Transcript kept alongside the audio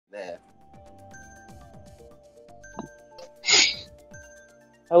There.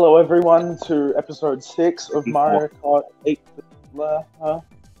 Hello, everyone, to episode 6 of Mario Kart 8. What?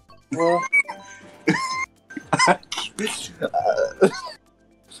 What?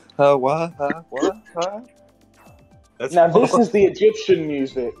 That's Now, this is the Egyptian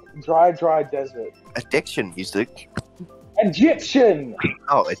music. Dry, dry desert. addiction music. Egyptian!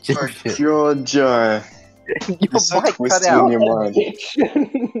 Oh, Egyptian. Georgia. Your so mic cut twisted out. in your mind. Egyptian!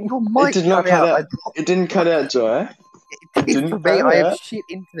 Your mic It did not cut out. It didn't cut out, Joy. It's didn't for me. cut I have out. shit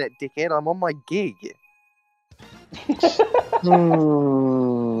internet, dickhead. I'm on my gig.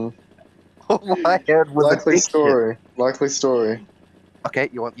 All I heard was Likely addiction. story. Likely story. Okay,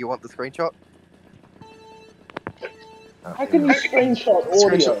 you want the screenshot? How can you screenshot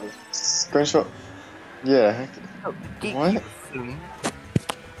audio? Screenshot. Yeah. Oh, What?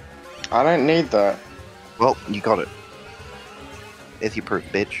 I don't need that. Well, you got it. There's your proof,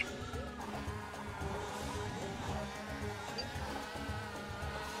 bitch.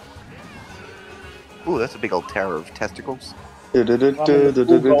 Ooh, that's a big old tower of testicles. Shut up.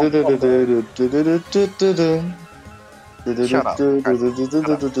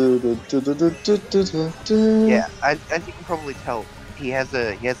 Yeah, as you can probably tell, he has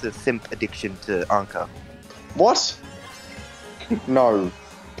a simp addiction to Anka. What? No.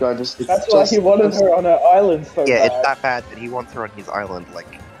 That's why he wanted her on her island so Yeah, bad. it's that bad that he wants her on his island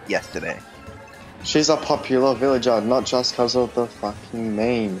like yesterday. She's a popular villager, not just because of the fucking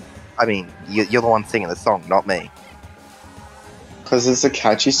name. I mean, you're the one singing the song, not me. Because it's a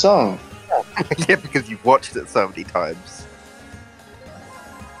catchy song. Yeah, because you've watched it so many times.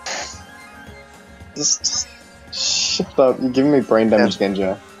 Just shut up. You're giving me brain damage again,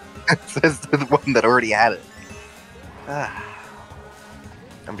 Joe. Says the one that already had it.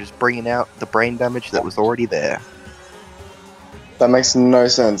 I'm just bringing out the brain damage that was already there. That makes no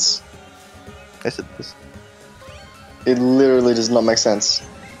sense. Yes, it does. It literally does not make sense.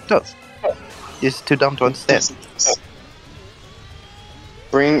 It does. You're just too dumb to understand.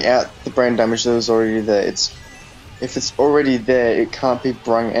 Bring out the brain damage that was already there. If it's already there, it can't be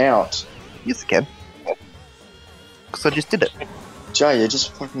brung out. Yes, it can. Because I just did it. Jay, you're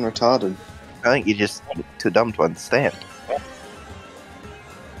just fucking retarded. I think you're just too dumb to understand.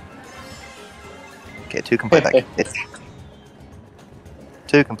 Okay, 2 can play that game.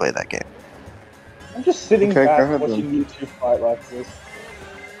 Two can play that game. I'm just sitting Okay, back go ahead, watching you two fight like this.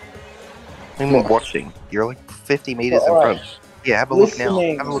 I'm watching. You're like 50 meters in Alright. front. Yeah, have a look now.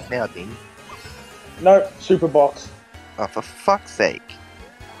 Listening. Have a look now, Dean. No, super box. Oh, for fuck's sake.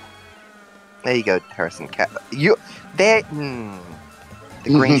 There you go, Harrison Cat. You there. The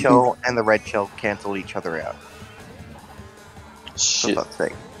green shell and the red shell cancel each other out. Shit. For fuck's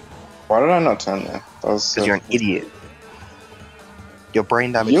sake. Why did I not turn there? That was Because you're an idiot. Your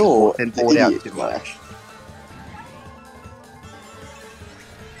brain damage You're has been the poured out idiot, too much.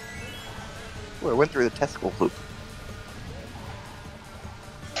 Ooh, I went through the testicle loop.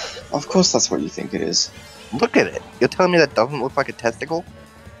 Of course that's what you think it is. Look at it. You're telling me that doesn't look like a testicle?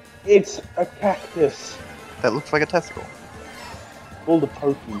 It's a cactus. That looks like a testicle. Called a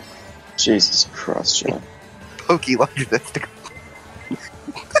pokey. Jesus Christ, Joe. Pokey like a testicle.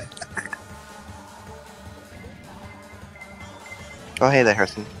 Oh, hey there,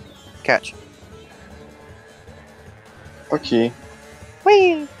 Harrison. Catch. Fuck you.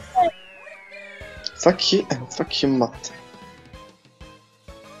 Whee! Fuck you and fuck your mother.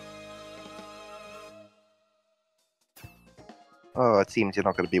 Oh, it seems you're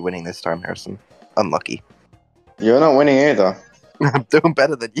not going to be winning this time, Harrison. Unlucky. You're not winning either. I'm doing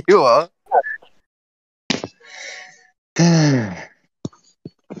better than you are.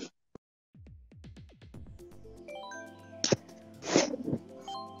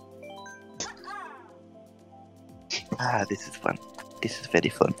 Ah, this is fun. This is very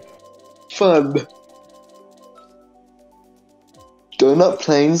fun. Fun. Donut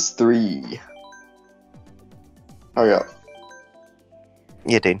Plains 3. Hurry up.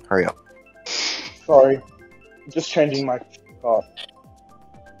 Yeah, Dean, hurry up. Sorry. I'm just changing my card.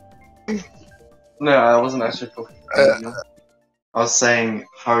 No, I wasn't actually talking about you. I was saying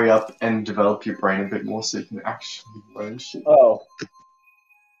hurry up and develop your brain a bit more so you can actually learn shit. Oh.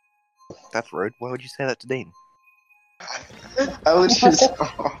 That's rude. Why would you say that to Dean? I would just...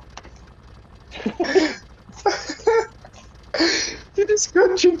 You just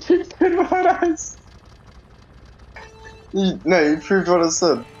contradicted what I said. No, you proved what I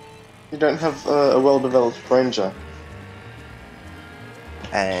said. You don't have a well-developed brain, Joe.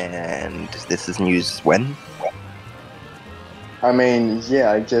 And this is news when? I mean,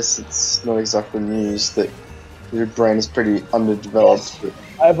 yeah, I guess it's not exactly news that your brain is pretty underdeveloped. But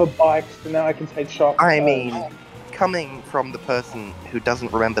I have a bike, so now I can take sharp I turns. mean, coming from the person who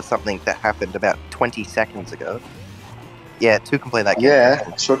doesn't remember something that happened about 20 seconds ago. Yeah, 2 can play that game.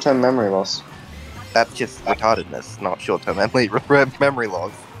 Yeah, short-term memory loss. That's just retardedness, not short-term memory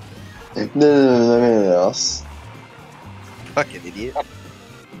loss. Loss. Fucking idiot.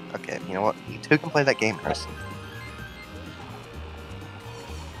 Okay, you know what? You 2 can play that game, Harrison.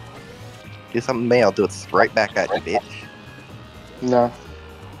 Do something to me, I'll do it straight back at you, bitch. No.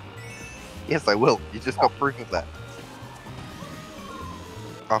 Yes, I will. You just got proof of that.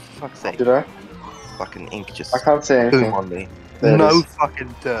 Oh, for fuck's sake. Did I? Fucking ink just I can't say anything. boom on me. There it No is.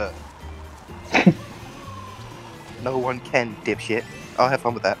 fucking dirt. No one can, dipshit. I'll have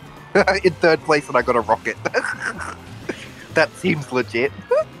fun with that. In 3rd place and I got a rocket. That seems legit.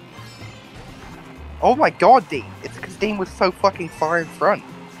 Oh my god, Dean. It's because Dean was so fucking far in front.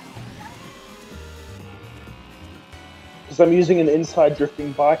 Because I'm using an inside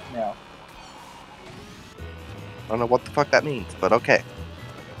drifting bike now. I don't know what the fuck that means, but okay.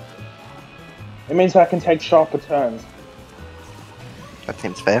 It means I can take sharper turns. That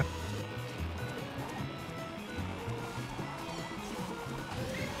seems fair.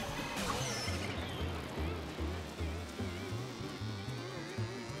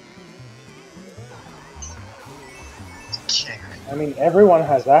 I mean, everyone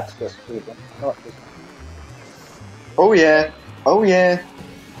has access to them, not just... Oh yeah. Oh yeah.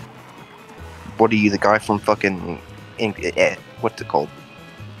 What are you, the guy from fucking... what's it called?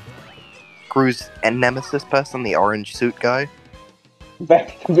 Cruz and Nemesis person, the orange suit guy?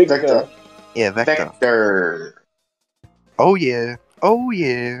 Victor. Yeah, Vector. Vector. Oh yeah. Oh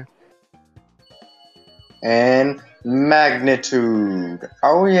yeah. And magnitude.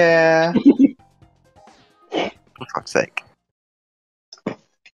 Oh yeah. For fuck's sake.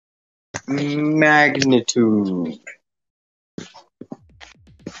 Magnitude.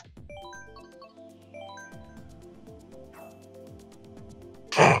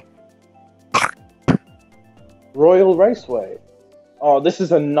 Royal Raceway. Oh, this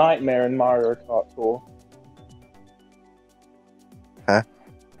is a nightmare in Mario Kart Tour. Huh?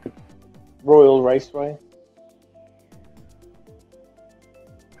 Royal Raceway.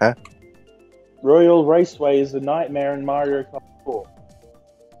 Huh? Royal Raceway is a nightmare in Mario Kart Tour.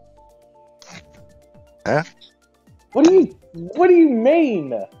 Huh? What do you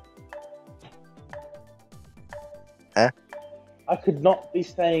mean? Huh? I could not be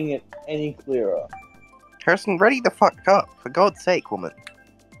saying it any clearer. Harrison, ready the fuck up. For God's sake, woman.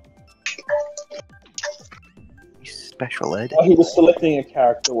 You special ed. Oh, he was selecting a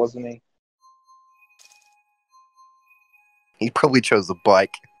character, wasn't he? He probably chose a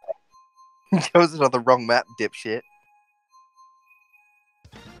bike. He chose it on the wrong map, dipshit.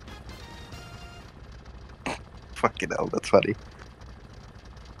 Fucking hell, that's funny.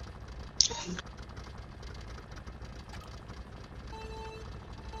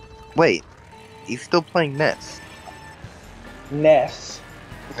 Wait, he's still playing Ness. Ness.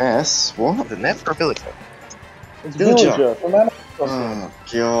 Yes. What? Is it Ness or Villager? It's Villager. Villager from Animal Crossing. Oh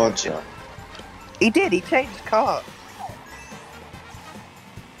god. He did, he changed Kart.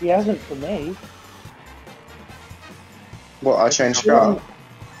 He hasn't for me. What? I changed Still car. on-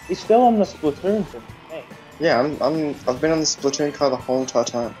 He's still on the Splatoon for me. Yeah, I've been on the Splatoon car the whole entire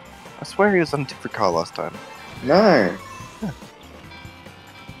time. I swear he was on a different car last time. No.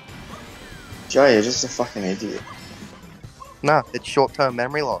 Jay, you're just a fucking idiot. Nah, it's short-term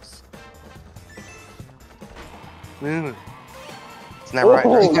memory loss. Isn't that right?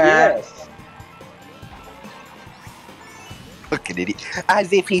 Oh, Harrison? yes. Fucking idiot.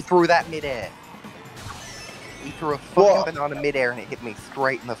 As if he threw that midair. He threw a fucking What? banana midair and it hit me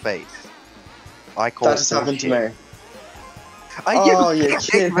straight in the face. I call That just happened to me. Are you you're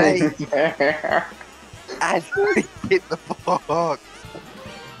kidding me? kidding. As he hit the box.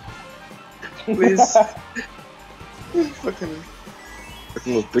 Please. fucking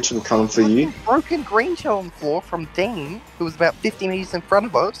little bitch, I'm coming for you. Broken green shell on the floor from Dean, who was about 50 meters in front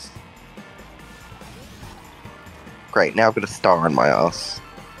of us. Great, now I've got a star on my ass.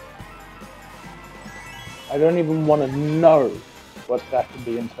 I don't even want to know what that could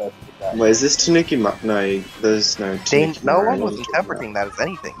be interpreted as. Wait, is this Tanuki No, there's no Dean, Tanuki no one Mario was to talk interpreting that as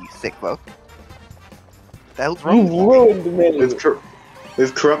anything, you sick fuck. The hell's You wrong with you? ruined me. about.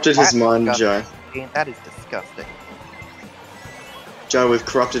 We've corrupted his That's mind, disgusting. Joe. Dean, that is disgusting. Joe, we've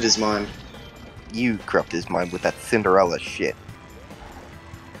corrupted his mind. You corrupted his mind with that Cinderella shit.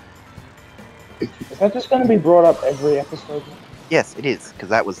 Is that just going to be brought up every episode? Yes, it is, because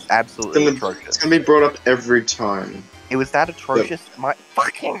that was It's absolutely gonna, atrocious. it's gonna be brought up every time. It was that atrocious. My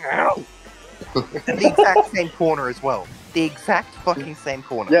fucking hell! In the exact same corner as well. The exact fucking same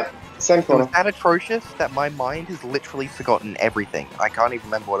corner. Yep, same It corner. was that atrocious that my mind has literally forgotten everything. I can't even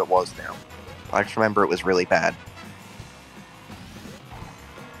remember what it was now. I just remember it was really bad.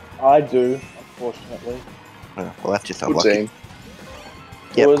 I do, unfortunately. Oh, well, that's just Good unlucky. team.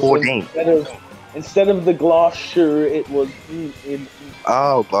 Yeah, It was poor Dean. Instead of the glass shoe, it was in.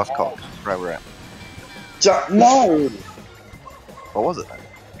 Oh, glass cock. Right. No! What was it then?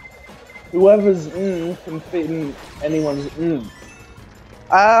 Whoever's can fit in anyone's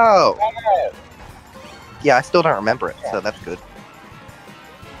Oh! Yeah, I still don't remember it, so that's good.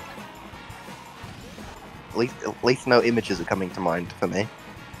 At least no images are coming to mind for me.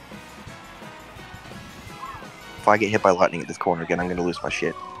 If I get hit by lightning at this corner again, I'm gonna lose my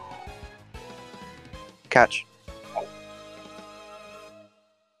shit. Catch.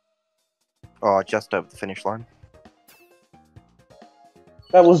 Oh, just over the finish line.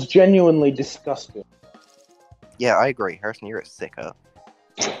 That was genuinely disgusting. Yeah, I agree. Harrison, you're a sicker.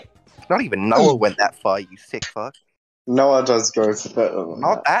 Not even Noah went that far, you sick fuck. Noah does go for better than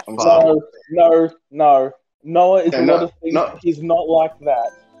Not that I'm far. sorry. No. Noah is Yeah, a no, lot of things, no. but he's not like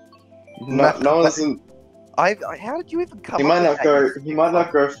that. Noah's in. How did you even come He up might with not that, go. you He sick might not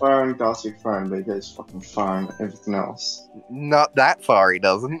fuck? go firing Darcy Throne, but he goes fucking firing everything else. Not that far, he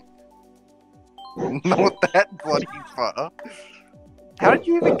doesn't. Not that bloody far. How did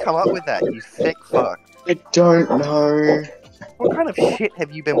you even come up with that, you sick fuck? I don't know. What kind of shit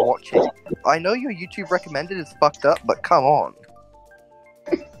have you been watching? I know your YouTube recommended is fucked up, but come on.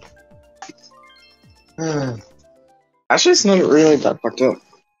 Actually, it's not really that fucked up.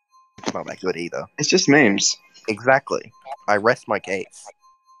 It's not that good either. It's just memes. Exactly. I rest my case.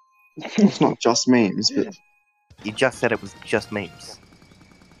 It's not just memes, but You just said it was just memes.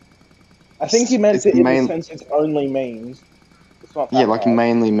 I think he meant It's it in main- the sense it's only memes. It's not that yeah, like bad.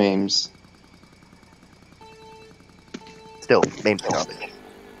 mainly memes. Still, memes are garbage.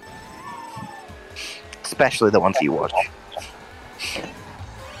 Especially the ones you watch.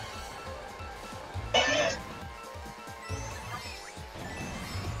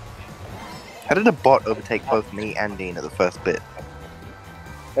 How did a bot overtake both me and Dean at the first bit?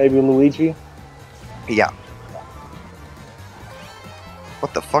 Baby Luigi. Yeah.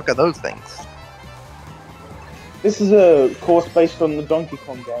 What the fuck are those things? This is a course based on the Donkey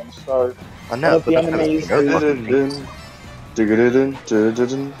Kong game, so I know, of but the that's enemies no fucking memes. You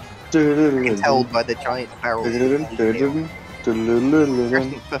can tell by the giant barrels.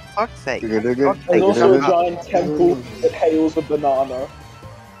 Harrison, for fuck's sake. there's also a giant temple that hails a banana.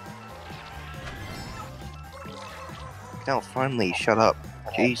 No, finally, shut up.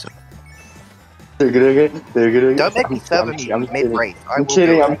 Jesus. Don't Don't make me serve him mid-race. I'm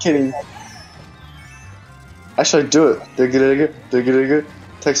kidding. Actually, do it.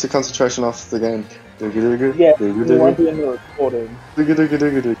 Takes the concentration off the game. Yeah, it won't be in the recording.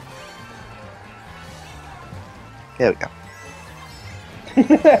 There we go.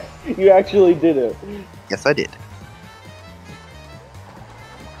 You actually did it. Yes, I did.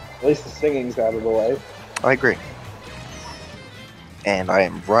 At least the singing's out of the way. I agree. And I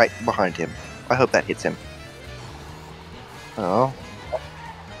am right behind him. I hope that hits him. Oh.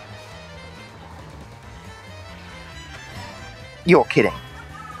 You're kidding.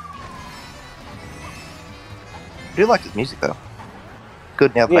 I do like his music, though.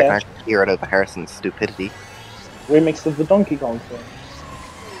 Good now that I Yeah. can actually hear it over Harrison's stupidity. Remix of the Donkey Kong thing.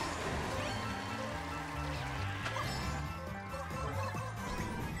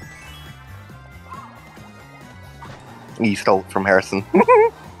 You stole it from Harrison.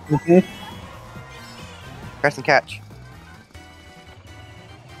 Harrison, catch.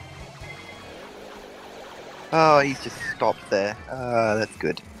 Oh, he's just stopped there. That's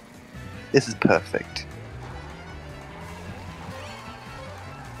good. This is perfect.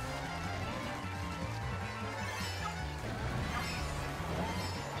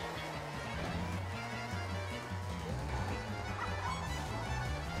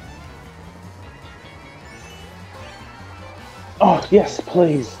 Oh, yes,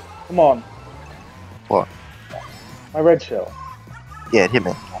 please. Come on. What? My red shell. Yeah, it hit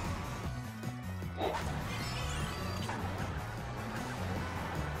me.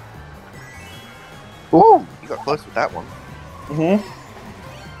 Ooh, you got close with that one.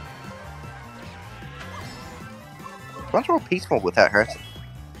 Runs real peaceful with that Harrison.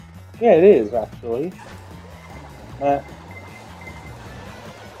 Yeah, it is, actually. Of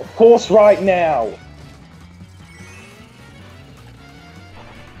course, right now.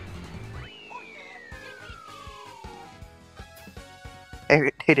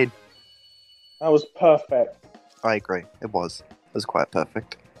 It did. That was perfect. I agree. It was. It was quite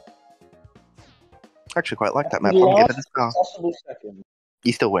perfect. I actually quite like that map. I'm giving it a star. Possible second.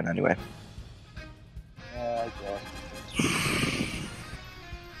 You still win anyway. I guess.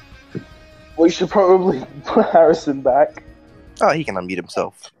 We should probably put Harrison back. Oh, he can unmute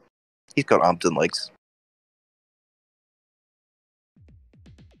himself. He's got arms and legs.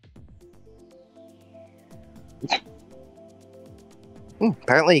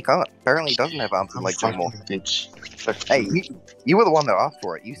 Apparently he can't. Apparently he doesn't have arms and legs anymore. Bitch. Hey, you were the one that asked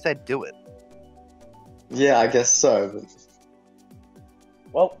for it. You said do it. Yeah, I guess so.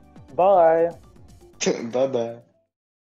 Well, bye. Bye bye.